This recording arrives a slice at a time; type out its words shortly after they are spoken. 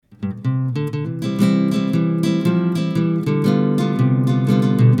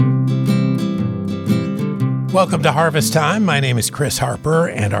Welcome to Harvest Time. My name is Chris Harper,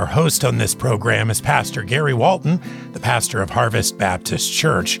 and our host on this program is Pastor Gary Walton, the pastor of Harvest Baptist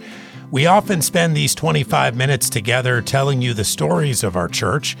Church. We often spend these 25 minutes together telling you the stories of our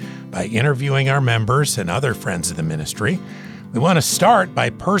church by interviewing our members and other friends of the ministry. We want to start by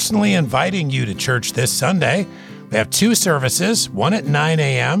personally inviting you to church this Sunday. We have two services, one at 9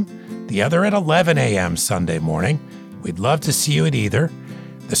 a.m., the other at 11 a.m. Sunday morning. We'd love to see you at either.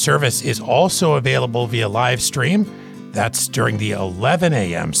 The service is also available via live stream. That's during the 11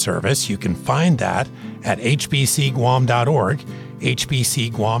 a.m. service. You can find that at hbcguam.org,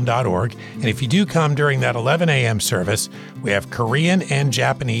 hbcguam.org. And if you do come during that 11 a.m. service, we have Korean and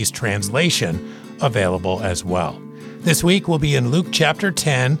Japanese translation available as well. This week we'll be in Luke chapter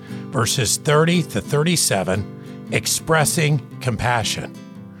 10, verses 30 to 37, expressing compassion.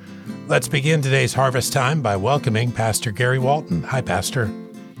 Let's begin today's Harvest Time by welcoming Pastor Gary Walton. Hi, Pastor.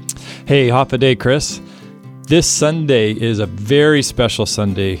 Hey, Hoffa Day, Chris. This Sunday is a very special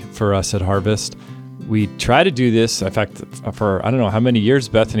Sunday for us at Harvest. We try to do this, in fact, for I don't know how many years,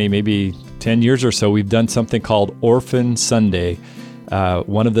 Bethany, maybe 10 years or so, we've done something called Orphan Sunday,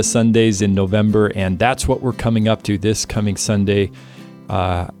 one of the Sundays in November, and that's what we're coming up to this coming Sunday.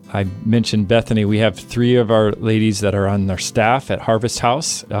 I mentioned Bethany. We have three of our ladies that are on our staff at Harvest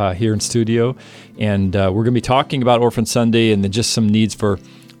House here in studio, and we're going to be talking about Orphan Sunday and then just some needs for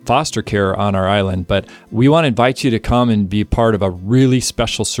foster care on our island. But we want to invite you to come and be part of a really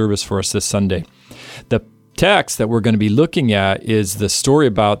special service for us this Sunday. The text that we're going to be looking at is the story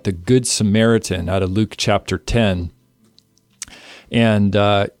about the Good Samaritan out of Luke chapter 10. And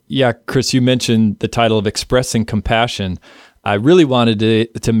Chris, you mentioned the title of Expressing Compassion. I really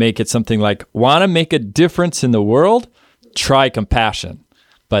wanted to make it something like, want to make a difference in the world? Try compassion.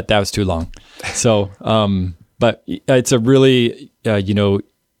 But that was too long. So, but it's a really,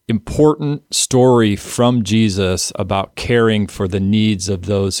 important story from Jesus about caring for the needs of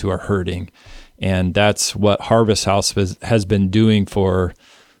those who are hurting. And that's what Harvest House has been doing for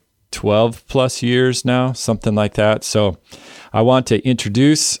 12 plus years now, something like that. So I want to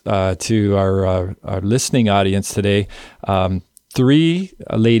introduce to our listening audience today three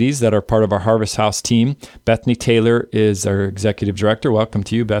ladies that are part of our Harvest House team. Bethany Taylor is our executive director. Welcome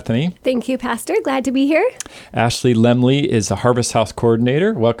to you, Bethany. Thank you, Pastor. Glad to be here. Ashley Lemley is the Harvest House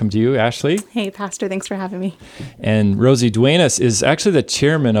coordinator. Welcome to you, Ashley. Hey, Pastor. Thanks for having me. And Rosie Duenas is actually the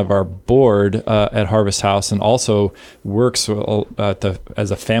chairman of our board at Harvest House and also works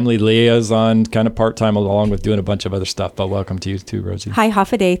as a family liaison, kind of part-time, along with doing a bunch of other stuff. But welcome to you too, Rosie. Hi,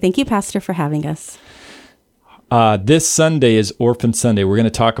 Hoffa Day. Thank you, Pastor, for having us. This Sunday is Orphan Sunday. We're going to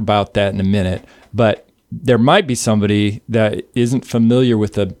talk about that in a minute. But there might be somebody that isn't familiar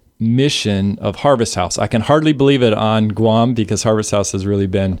with the mission of Harvest House. I can hardly believe it on Guam because Harvest House has really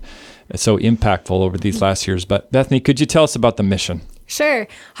been so impactful over these last years. But Bethany, could you tell us about the mission? Sure.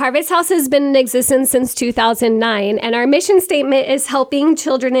 Harvest House has been in existence since 2009, and our mission statement is helping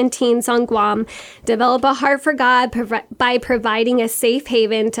children and teens on Guam develop a heart for God by providing a safe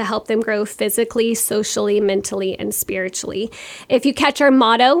haven to help them grow physically, socially, mentally, and spiritually. If you catch our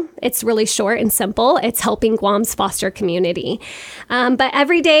motto, it's really short and simple. It's helping Guam's foster community. But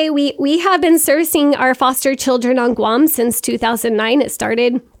every day we have been servicing our foster children on Guam since 2009. It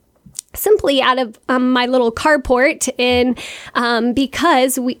started simply out of my little carport, and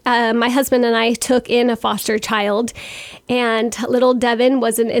because my husband and I took in a foster child, and little Devin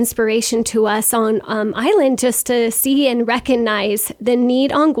was an inspiration to us on island just to see and recognize the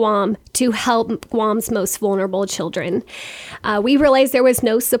need on Guam to help Guam's most vulnerable children. We realized there was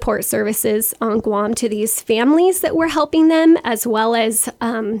no support services on Guam to these families that were helping them, as well as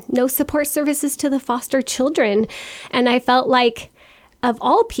no support services to the foster children, and I felt like, of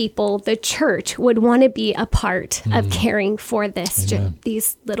all people, the church would want to be a part of caring for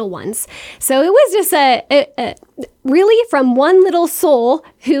these little ones. So it was just a really from one little soul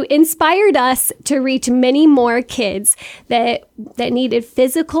who inspired us to reach many more kids that needed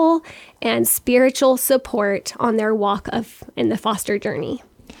physical and spiritual support on their walk in the foster journey.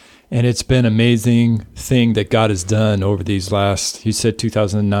 And it's been an amazing thing that God has done over these last, you said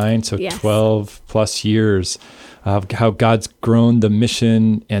 2009, so yes. 12 plus years. How God's grown the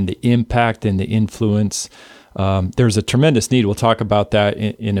mission and the impact and the influence. There's a tremendous need. We'll talk about that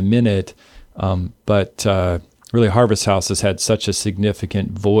in a minute. But really, Harvest House has had such a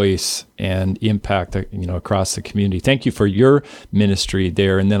significant voice and impact, across the community. Thank you for your ministry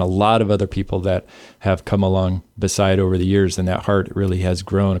there, and then a lot of other people that have come along beside over the years, and that heart really has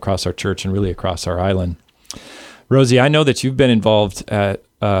grown across our church and really across our island. Rosie, I know that you've been involved at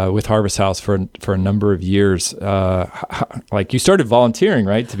with Harvest House for a number of years. Like you started volunteering,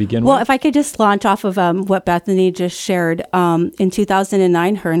 right, to begin Well, with? if I could just launch off of what Bethany just shared. In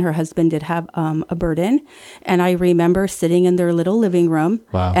 2009, her and her husband did have a burden. And I remember sitting in their little living room.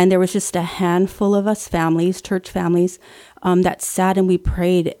 Wow. And there was just a handful of us families, church families, that sat and we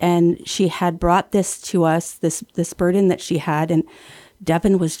prayed. And she had brought this to us, this burden that she had. And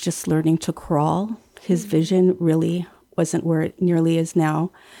Devin was just learning to crawl. His vision really wasn't where it nearly is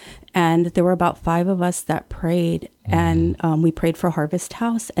now. And there were about 5 of us that prayed, and we prayed for Harvest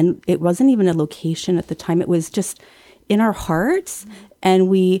House. And it wasn't even a location at the time. It was just in our hearts. And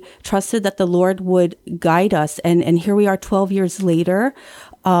we trusted that the Lord would guide us. And here we are 12 years later.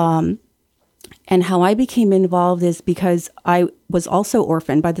 And how I became involved is because I was also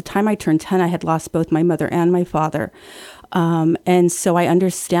orphaned. By the time I turned 10, I had lost both my mother and my father. And so I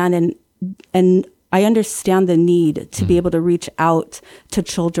understand and I understand the need to be able to reach out to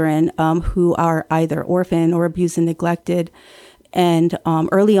children who are either orphaned or abused and neglected. And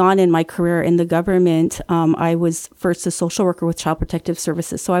early on in my career in the government, I was first a social worker with Child Protective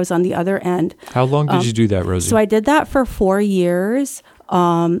Services. So I was on the other end. How long did you do that, Rosie? So I did that for 4 years.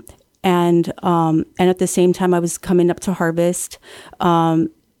 And at the same time, I was coming up to Harvest.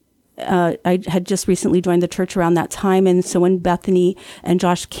 I had just recently joined the church around that time. And so when Bethany and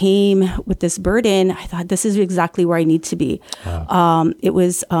Josh came with this burden, I thought, this is exactly where I need to be. Wow. It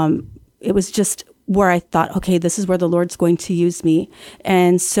was just where I thought, okay, this is where the Lord's going to use me.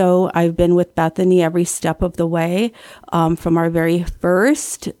 And so I've been with Bethany every step of the way, from our very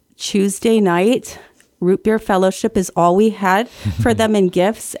first Tuesday night. Root Beer Fellowship is all we had for them in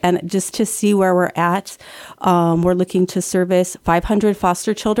gifts. And just to see where we're at, we're looking to service 500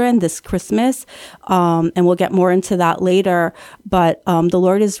 foster children this Christmas. And we'll get more into that later. But the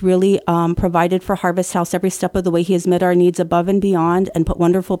Lord has really provided for Harvest House every step of the way. He has met our needs above and beyond and put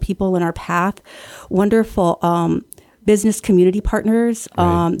wonderful people in our path, wonderful business community partners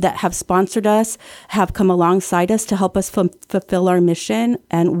that have sponsored us, have come alongside us to help us fulfill our mission,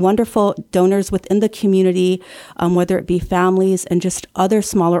 and wonderful donors within the community, whether it be families and just other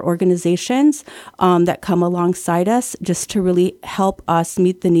smaller organizations that come alongside us just to really help us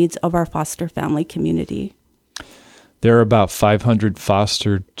meet the needs of our foster family community. There are about 500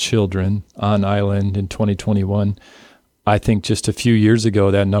 foster children on island in 2021. I think just a few years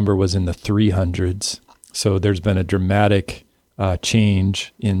ago, that number was in the 300s. So there's been a dramatic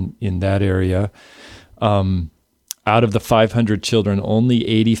change in that area. Out of the 500 children, only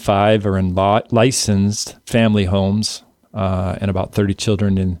 85 are in licensed family homes, and about 30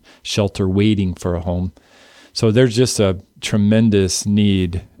 children in shelter waiting for a home. So there's just a tremendous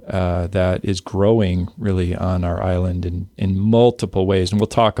need that is growing really on our island in multiple ways. And we'll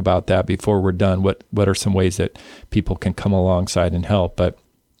talk about that before we're done. What are some ways that people can come alongside and help? But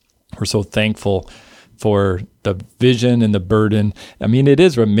we're so thankful for the vision and the burden. I mean, it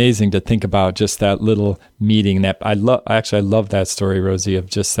is amazing to think about just that little meeting. That I love that story, Rosie, of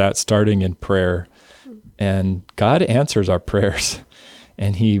just that starting in prayer. And God answers our prayers,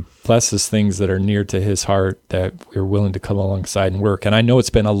 and He blesses things that are near to His heart that we're willing to come alongside and work. And I know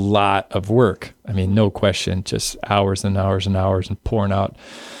it's been a lot of work. I mean, no question, just hours and hours and hours and pouring out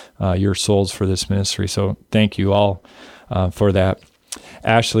your souls for this ministry. So thank you all for that.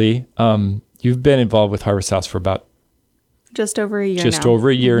 Ashley, you've been involved with Harvest House for about just over a year just now. over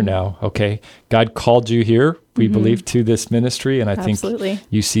a year now. Okay. God called you here, we believe, to this ministry. And I Absolutely. think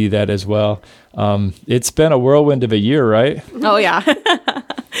you see that as well. It's been a whirlwind of a year, right? Oh, yeah.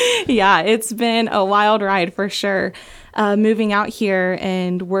 Yeah, it's been a wild ride for sure. Moving out here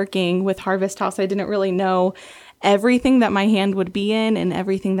and working with Harvest House, I didn't really know everything that my hand would be in and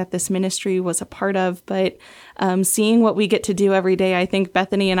everything that this ministry was a part of. But seeing what we get to do every day, I think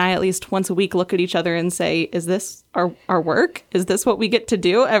Bethany and I at least once a week look at each other and say, is this our work? Is this what we get to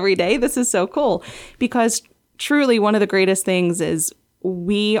do every day? This is so cool. Because truly one of the greatest things is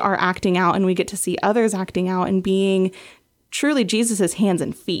we are acting out and we get to see others acting out and being truly Jesus's hands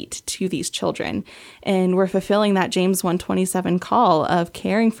and feet to these children. And we're fulfilling that James 1:27 call of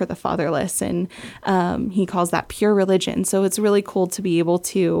caring for the fatherless. And he calls that pure religion. So it's really cool to be able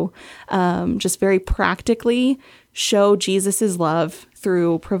to just very practically show Jesus's love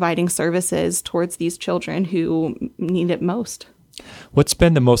through providing services towards these children who need it most. What's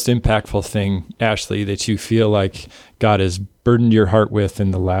been the most impactful thing, Ashley, that you feel like God has burdened your heart with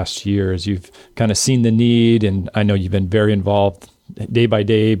in the last year as you've kind of seen the need? And I know you've been very involved day by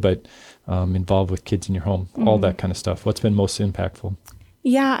day, but involved with kids in your home, all that kind of stuff. What's been most impactful?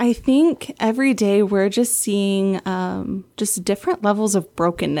 Yeah, I think every day we're just seeing just different levels of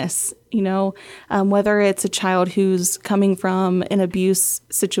brokenness, whether it's a child who's coming from an abuse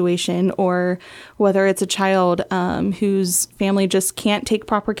situation or whether it's a child whose family just can't take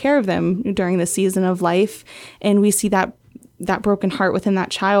proper care of them during the season of life. And we see that broken heart within that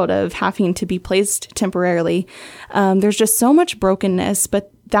child of having to be placed temporarily. There's just so much brokenness,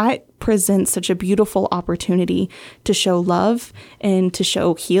 but that presents such a beautiful opportunity to show love and to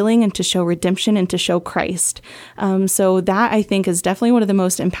show healing and to show redemption and to show Christ. So that, I think, is definitely one of the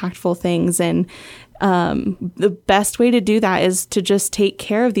most impactful things. And the best way to do that is to just take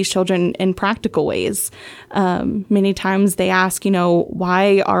care of these children in practical ways. Many times they ask,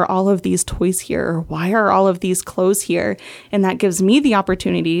 why are all of these toys here? Or why are all of these clothes here? And that gives me the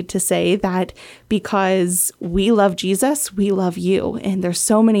opportunity to say that because we love Jesus, we love you. And there's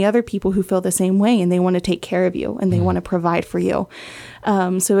so many other people who feel the same way, and they want to take care of you and they want to provide for you.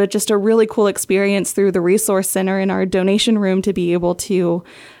 So it's just a really cool experience through the Resource Center in our donation room to be able to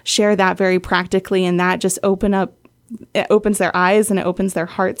share that very practically, and that just it opens their eyes and it opens their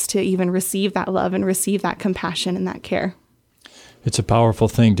hearts to even receive that love and receive that compassion and that care. It's a powerful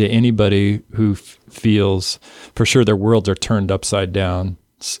thing to anybody who feels, for sure, their worlds are turned upside down.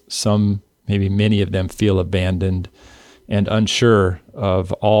 Some, maybe many of them, feel abandoned and unsure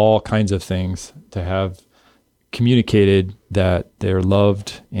of all kinds of things. To have communicated that they're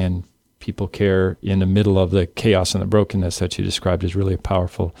loved and people care in the middle of the chaos and the brokenness that you described is really a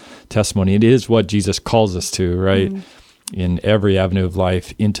powerful testimony. It is what Jesus calls us to, right? Mm-hmm. In every avenue of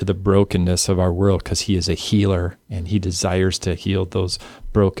life, into the brokenness of our world, because he is a healer and he desires to heal those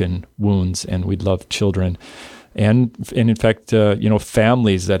broken wounds. And we love children. And in fact,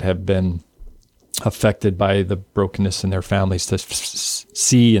 families that have been affected by the brokenness in their families to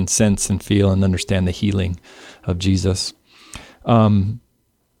see and sense and feel and understand the healing of Jesus.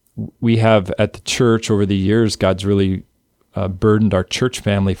 We have at the church over the years, God's really burdened our church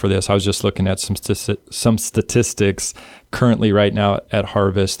family for this. I was just looking at some statistics. Currently, right now at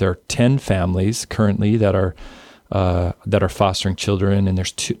Harvest, there are 10 families currently that are fostering children, and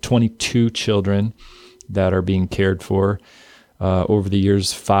there's 22 children that are being cared for. Over the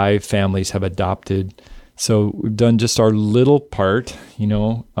years, 5 families have adopted. So we've done just our little part,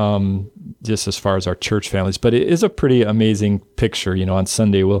 just as far as our church families. But it is a pretty amazing picture. On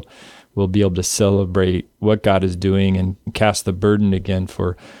Sunday, we'll be able to celebrate what God is doing and cast the burden again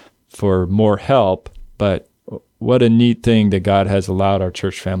for more help. But what a neat thing that God has allowed our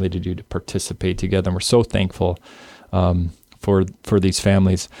church family to do, to participate together. And we're so thankful for these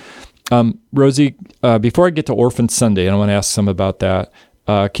families. Rosie, before I get to Orphan Sunday, and I want to ask some about that,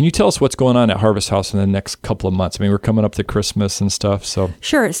 can you tell us what's going on at Harvest House in the next couple of months? I mean, we're coming up to Christmas and stuff, so.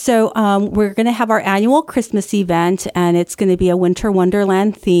 Sure. So we're going to have our annual Christmas event, and it's going to be a Winter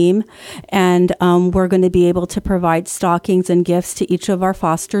Wonderland theme. And we're going to be able to provide stockings and gifts to each of our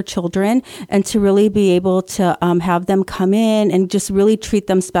foster children, and to really be able to have them come in and just really treat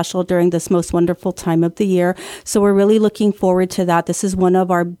them special during this most wonderful time of the year. So we're really looking forward to that. This is one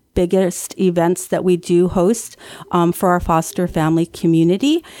of our biggest events that we do host for our foster family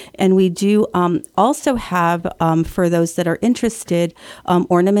community. And we do also have, for those that are interested,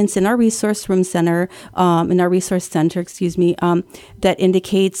 ornaments in our resource center, that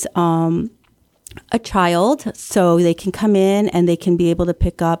indicates a child, so they can come in and they can be able to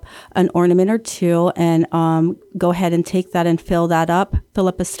pick up an ornament or two and go ahead and take that and fill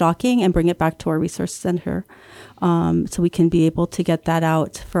up a stocking and bring it back to our resource center. So we can be able to get that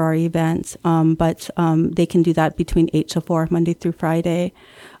out for our events. But they can do that between 8 to 4, Monday through Friday,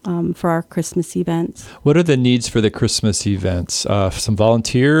 for our Christmas events. What are the needs for the Christmas events? Some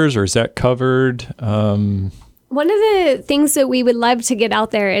volunteers, or is that covered? One of the things that we would love to get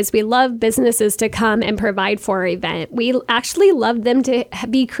out there is we love businesses to come and provide for our event. We actually love them to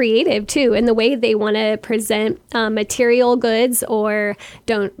be creative too in the way they want to present material goods or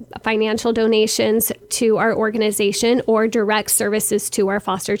financial donations to our organization, or direct services to our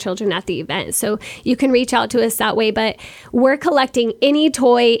foster children at the event. So you can reach out to us that way, but we're collecting any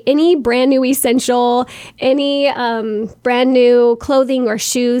toy, any brand new essential, any brand new clothing or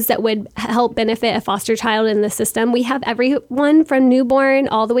shoes that would help benefit a foster child in the system. We have everyone from newborn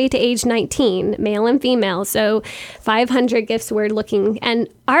all the way to age 19, male and female. So 500 gifts we're looking. And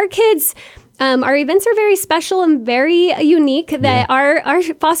our kids, our events are very special and very unique, that our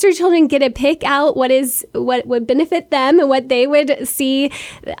foster children get to pick out what would benefit them and what they would see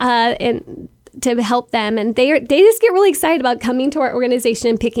to help them. And they just get really excited about coming to our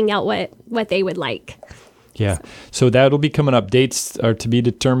organization and picking out what they would like. Yeah. So that'll be coming up. Dates are to be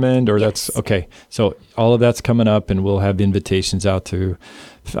determined, or Yes. that's okay. So all of that's coming up, and we'll have invitations out to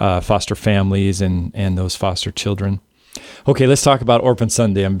foster families and those foster children. Okay, let's talk about Orphan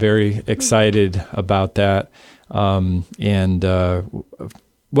Sunday. I'm very excited about that.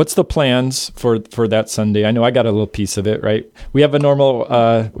 What's the plans for that Sunday? I know I got a little piece of it, right? We have our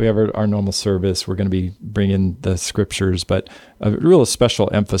normal service. We're going to be bringing the scriptures, but a real special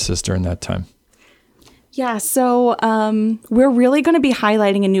emphasis during that time. Yeah, so we're really going to be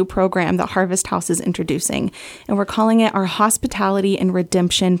highlighting a new program that Harvest House is introducing, and we're calling it our Hospitality and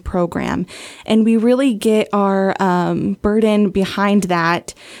Redemption Program. And we really get our burden behind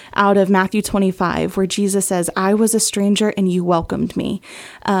that out of Matthew 25, where Jesus says, "I was a stranger and you welcomed me."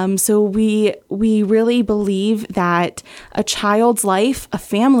 So we really believe that a child's life, a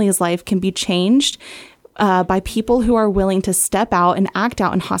family's life can be changed by people who are willing to step out and act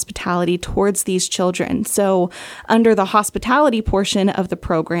out in hospitality towards these children. So under the hospitality portion of the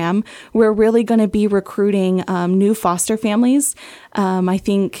program, we're really going to be recruiting new foster families. I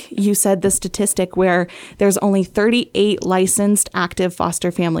think you said the statistic where there's only 38 licensed active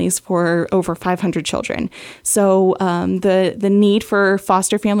foster families for over 500 children. So the need for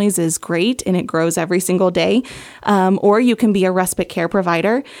foster families is great, and it grows every single day. Or you can be a respite care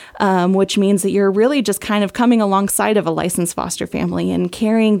provider, which means that you're really just kind of coming alongside of a licensed foster family and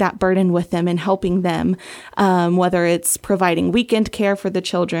carrying that burden with them and helping them, whether it's providing weekend care for the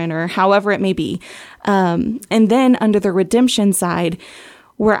children or however it may be. And then under the redemption side,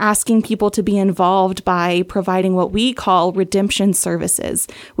 we're asking people to be involved by providing what we call redemption services,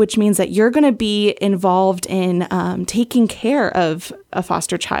 which means that you're going to be involved in taking care of a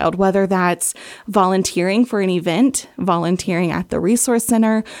foster child, whether that's volunteering for an event, volunteering at the resource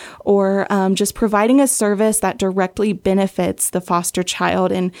center, or just providing a service that directly benefits the foster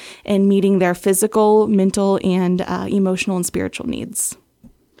child in meeting their physical, mental, and emotional and spiritual needs.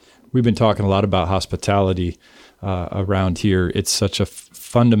 We've been talking a lot about hospitality around here. It's such a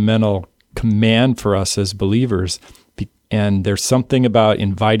fundamental command for us as believers. And there's something about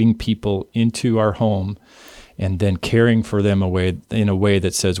inviting people into our home and then caring for them in a way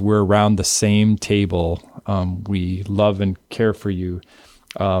that says we're around the same table. We love and care for you.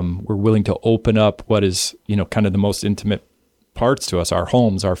 We're willing to open up what is, kind of the most intimate parts to us, our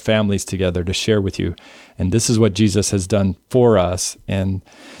homes, our families together, to share with you. And this is what Jesus has done for us. And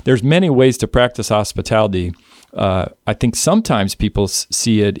there's many ways to practice hospitality. I think sometimes people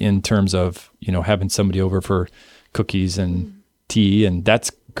see it in terms of, having somebody over for cookies and tea, and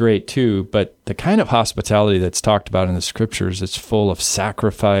that's great too. But the kind of hospitality that's talked about in the scriptures, it's full of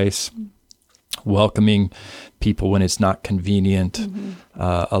sacrifice, welcoming people when it's not convenient,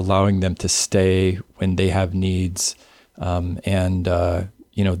 allowing them to stay when they have needs.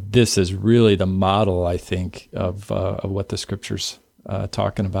 This is really the model, I think, of what the scripture's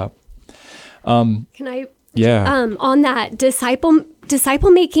talking about. Can I? Yeah. On that,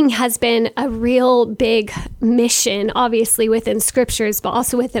 disciple making has been a real big mission, obviously within scriptures, but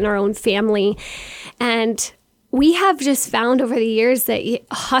also within our own family. And we have just found over the years that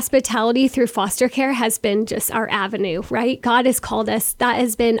hospitality through foster care has been just our avenue, right? God has called us. That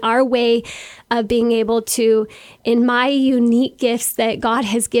has been our way of being able to, in my unique gifts that God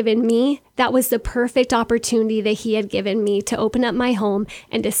has given me, that was the perfect opportunity that he had given me to open up my home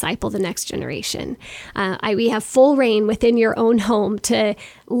and disciple the next generation. We have full reign within your own home to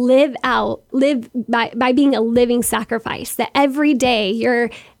live by being a living sacrifice, that every day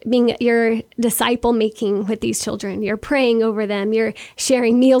you're disciple making with these children. You're praying over them. You're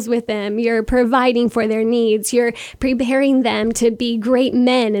sharing meals with them. You're providing for their needs. You're preparing them to be great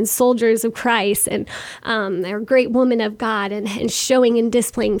men and soldiers of Christ, and they're great women of God, and showing and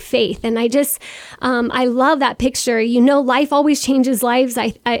displaying faith. And I love that picture. Life always changes lives.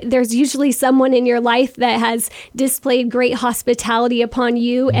 There's usually someone in your life that has displayed great hospitality upon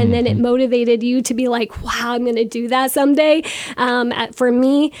you, and then it motivated you to be like, wow, I'm going to do that someday. For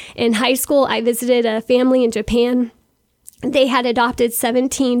me, in high school, I visited a family in Japan. They had adopted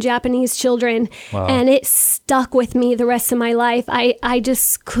 17 Japanese children, and it stuck with me the rest of my life. I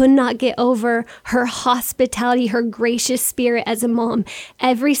just could not get over her hospitality, her gracious spirit as a mom.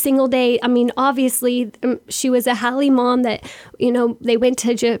 Every single day, obviously, she was a Hali mom that, they went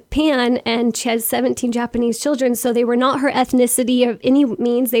to Japan, and she has 17 Japanese children, so they were not her ethnicity of any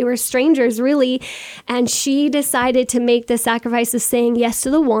means. They were strangers, really. And she decided to make the sacrifice of saying yes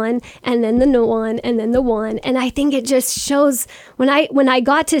to the one, and then the one, and then the one. And I think it just shows when I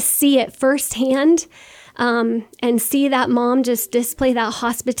got to see it firsthand, and see that mom just display that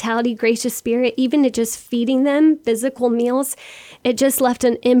hospitality, gracious spirit, even to just feeding them physical meals, it just left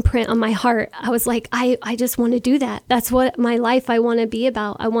an imprint on my heart. I was like, I just want to do that. That's what my life I want to be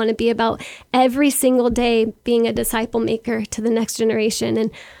about. I want to be about every single day being a disciple maker to the next generation.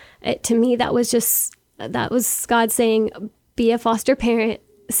 And to me, that was God saying, be a foster parent,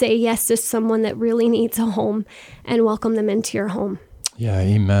 say yes to someone that really needs a home, and welcome them into your home. Yeah,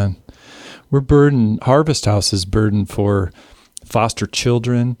 amen. We're burdened, Harvest House is burdened for foster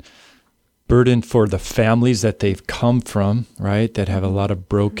children, burdened for the families that they've come from, right, that have a lot of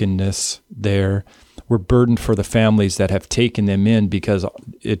brokenness there. We're burdened for the families that have taken them in, because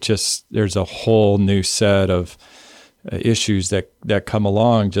there's a whole new set of issues that come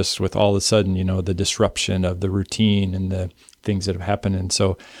along just with all of a sudden, the disruption of the routine and the things that have happened. And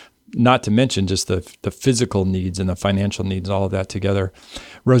so, not to mention just the physical needs and the financial needs, all of that together.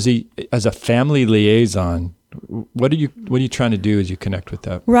 Rosie, as a family liaison, what are you trying to do as you connect with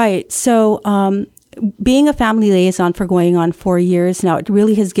that? Right. So being a family liaison for going on 4 years now, it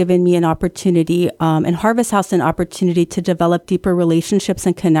really has given me an opportunity, and Harvest House an opportunity to develop deeper relationships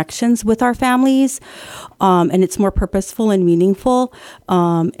and connections with our families. And it's more purposeful and meaningful,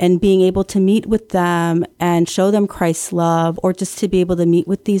 and being able to meet with them and show them Christ's love, or just to be able to meet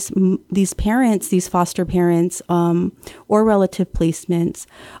with these parents, these foster parents, or relative placements,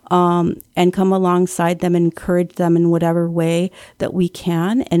 and come alongside them and encourage them in whatever way that we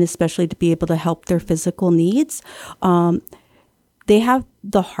can, and especially to be able to help their physical needs. They have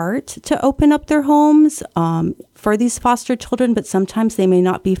the heart to open up their homes for these foster children, but sometimes they may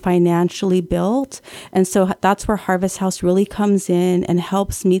not be financially built. And so that's where Harvest House really comes in and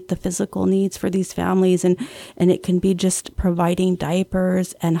helps meet the physical needs for these families. And it can be just providing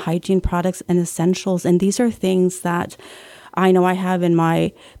diapers and hygiene products and essentials. And these are things that I know I have in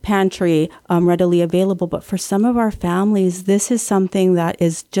my pantry readily available, but for some of our families, this is something that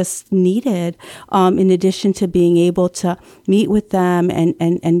is just needed, in addition to being able to meet with them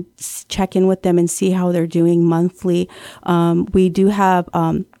and check in with them and see how they're doing monthly. We do have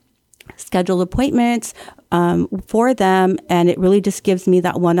scheduled appointments for them, and it really just gives me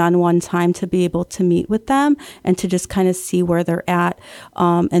that one-on-one time to be able to meet with them and to just kind of see where they're at,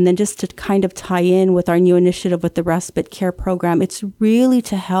 and then just to kind of tie in with our new initiative with the respite care program. It's really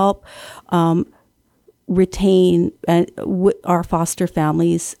to help retain our foster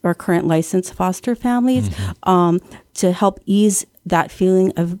families, our current licensed foster families, to help ease that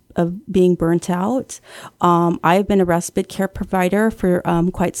feeling of being burnt out. I've been a respite care provider for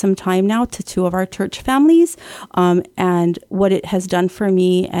quite some time now to 2 of our church families. And what it has done for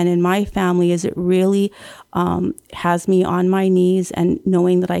me and in my family is it really has me on my knees and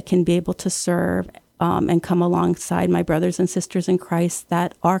knowing that I can be able to serve and come alongside my brothers and sisters in Christ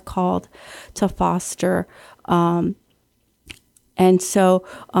that are called to foster. And so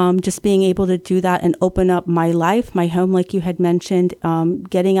just being able to do that and open up my life, my home, like you had mentioned,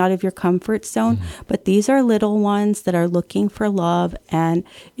 getting out of your comfort zone. But these are little ones that are looking for love. And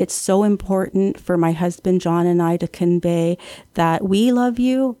it's so important for my husband, John, and I to convey that we love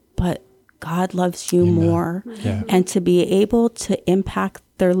you, but God loves you more. Yeah. And to be able to impact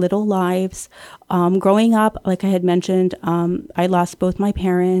their little lives. Growing up, like I had mentioned, I lost both my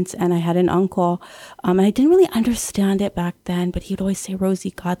parents and I had an uncle. And I didn't really understand it back then, but he'd always say,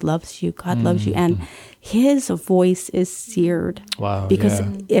 Rosie, God loves you. God loves you. And his voice is seared. Wow. Because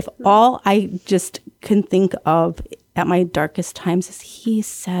if all I just can think of at my darkest times is he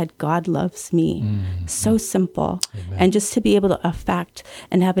said, God loves me. So simple. Amen. And just to be able to affect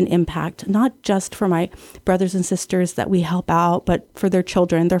and have an impact, not just for my brothers and sisters that we help out, but for their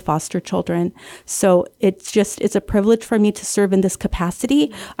children, their foster children. So it's a privilege for me to serve in this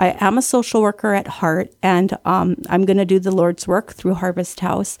capacity. I am a social worker at heart, and I'm going to do the Lord's work through Harvest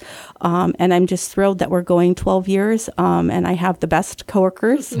House. And I'm just thrilled that we're going 12 years, and I have the best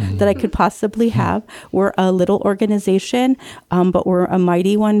coworkers that I could possibly have. We're a little organization, but we're a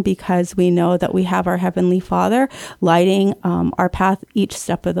mighty one because we know that we have our Heavenly Father lighting our path each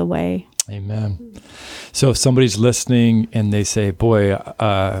step of the way. Amen. So if somebody's listening and they say, boy,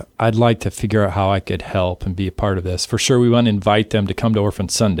 I'd like to figure out how I could help and be a part of this. For sure, we want to invite them to come to Orphan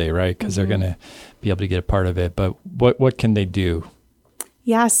Sunday, right? Because they're going to be able to get a part of it. But what can they do?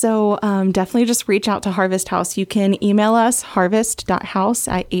 Yeah, so definitely just reach out to Harvest House. You can email us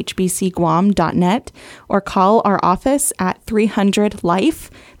harvest.house@hbcguam.net or call our office at 300-LIFE.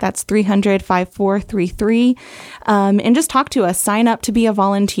 That's 300-5433. And just talk to us. Sign up to be a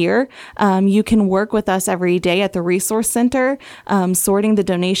volunteer. You can work with us every day at the Resource Center, sorting the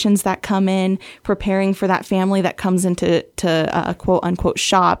donations that come in, preparing for that family that comes into a quote-unquote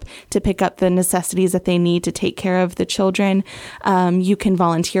shop to pick up the necessities that they need to take care of the children. You can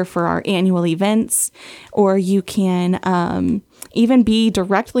volunteer for our annual events, or you can even be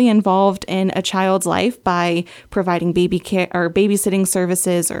directly involved in a child's life by providing baby care or babysitting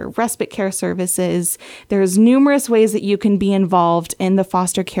services or respite care services. There's numerous ways that you can be involved in the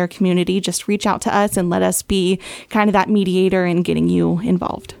foster care community. Just reach out to us and let us be kind of that mediator in getting you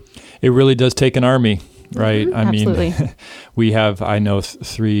involved. It really does take an army. Right. Mm-hmm. Absolutely. We have, I know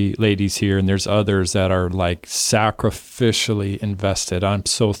 3 ladies here, and there's others that are like sacrificially invested. I'm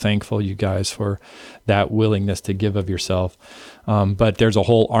so thankful, you guys, for that willingness to give of yourself. But there's a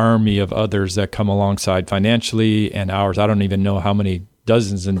whole army of others that come alongside financially and hours. I don't even know how many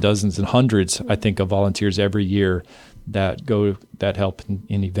dozens and hundreds, I think, of volunteers every year that help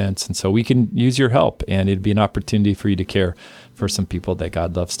in events. And so we can use your help, and it'd be an opportunity for you to care for some people that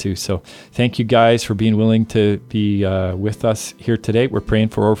God loves too. So thank you guys for being willing to be with us here today. We're praying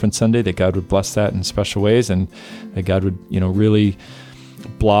for Orphan Sunday, that God would bless that in special ways, and that God would, really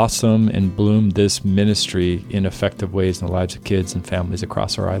blossom and bloom this ministry in effective ways in the lives of kids and families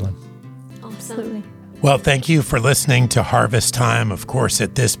across our island. Absolutely. Well, thank you for listening to Harvest Time. Of course,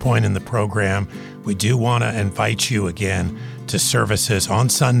 at this point in the program, we do want to invite you again to services on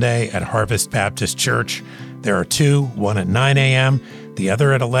Sunday at Harvest Baptist Church. There are 2, one at 9 a.m., the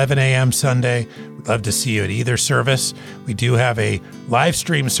other at 11 a.m. Sunday. We'd love to see you at either service. We do have a live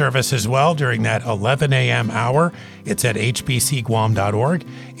stream service as well during that 11 a.m. hour. It's at hbcguam.org,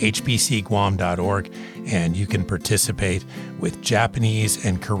 hbcguam.org, and you can participate with Japanese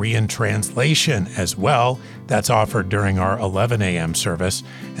and Korean translation as well. That's offered during our 11 a.m. service.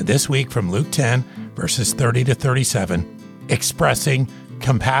 And this week from Luke 10, verses 30 to 37, expressing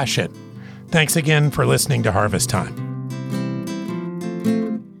compassion. Thanks again for listening to Harvest Time.